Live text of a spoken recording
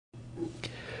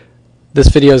This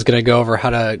video is going to go over how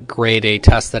to grade a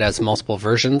test that has multiple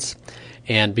versions.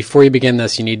 And before you begin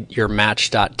this, you need your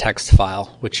match.txt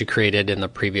file, which you created in the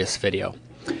previous video.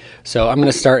 So I'm going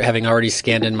to start having already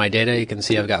scanned in my data. You can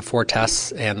see I've got 4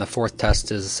 tests, and the 4th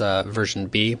test is version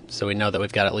B, so we know that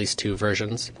we've got at least 2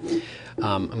 versions.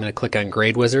 I'm going to click on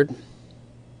Grade Wizard.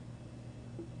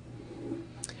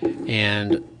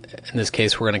 And in this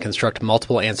case, we're going to construct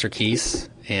multiple answer keys,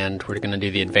 and we're going to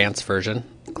do the advanced version.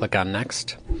 Click on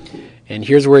Next. And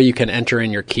here's where you can enter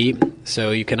in your key.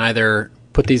 So you can either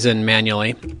put these in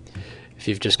manually, if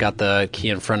you've just got the key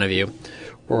in front of you,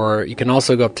 or you can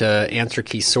also go up to Answer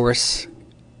Key Source,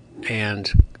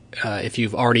 and if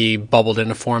you've already bubbled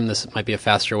in a form, this might be a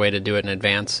faster way to do it in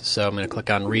advance. So I'm going to click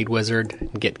on Read Wizard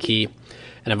and Get Key,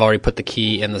 and I've already put the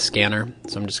key in the scanner,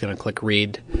 so I'm just going to click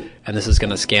Read, and this is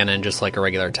going to scan in just like a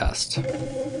regular test.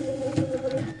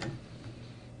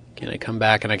 And I come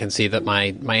back and I can see that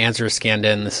my answer is scanned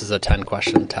in. This is a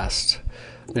 10-question test.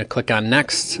 I'm going to click on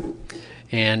Next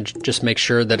and just make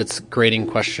sure that it's grading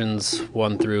questions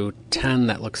 1 through 10.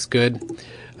 That looks good.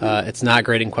 It's not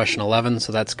grading question 11,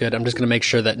 so that's good. I'm just going to make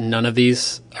sure that none of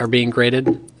these are being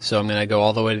graded. So I'm going to go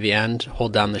all the way to the end,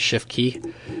 hold down the Shift key,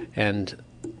 and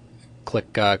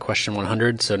click question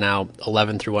 100. So now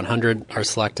 11 through 100 are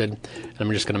selected. And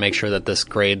I'm just going to make sure that this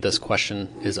question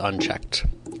is unchecked.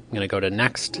 I'm going to go to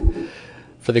Next.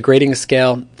 For the grading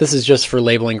scale, this is just for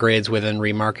labeling grades within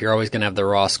Remark. You're always going to have the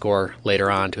raw score later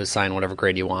on to assign whatever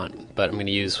grade you want, but I'm going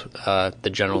to use the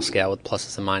general scale with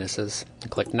pluses and minuses.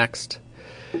 And click Next.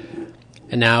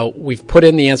 And now we've put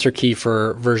in the answer key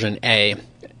for version A.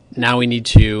 Now we need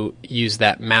to use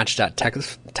that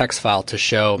match.txt file to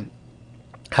show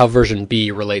how version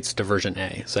B relates to version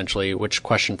A, essentially which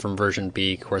question from version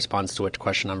B corresponds to which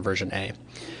question on version A.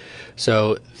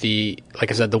 So like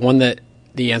I said,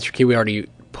 the answer key we already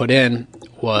put in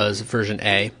was version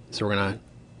A, so we're going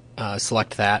to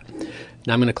select that.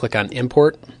 Now I'm going to click on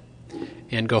Import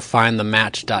and go find the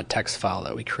match.txt file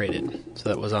that we created. So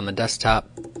that was on the desktop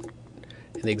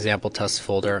in the example test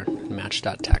folder,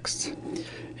 match.txt.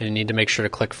 And you need to make sure to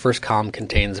click first column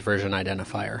contains version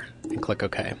identifier and click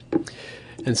OK.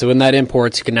 And so when that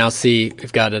imports, you can now see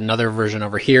we've got another version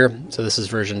over here. So this is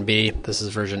version B, this is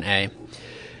version A.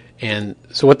 And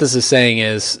so what this is saying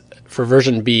is, for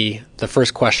version B, the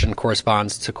first question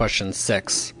corresponds to question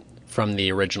 6 from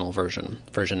the original version,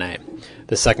 version A.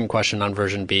 The second question on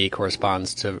version B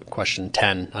corresponds to question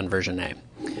 10 on version A.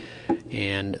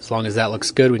 And as long as that looks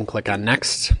good, we can click on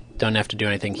Next. Don't have to do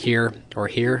anything here or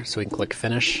here, so we can click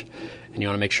Finish. And you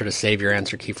want to make sure to save your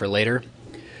answer key for later.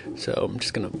 So I'm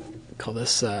just going to call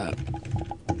this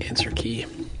answer key.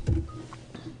 And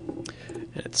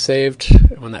it's saved.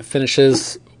 And when that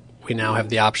finishes, we now have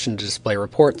the option to display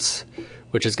reports,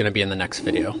 which is going to be in the next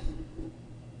video.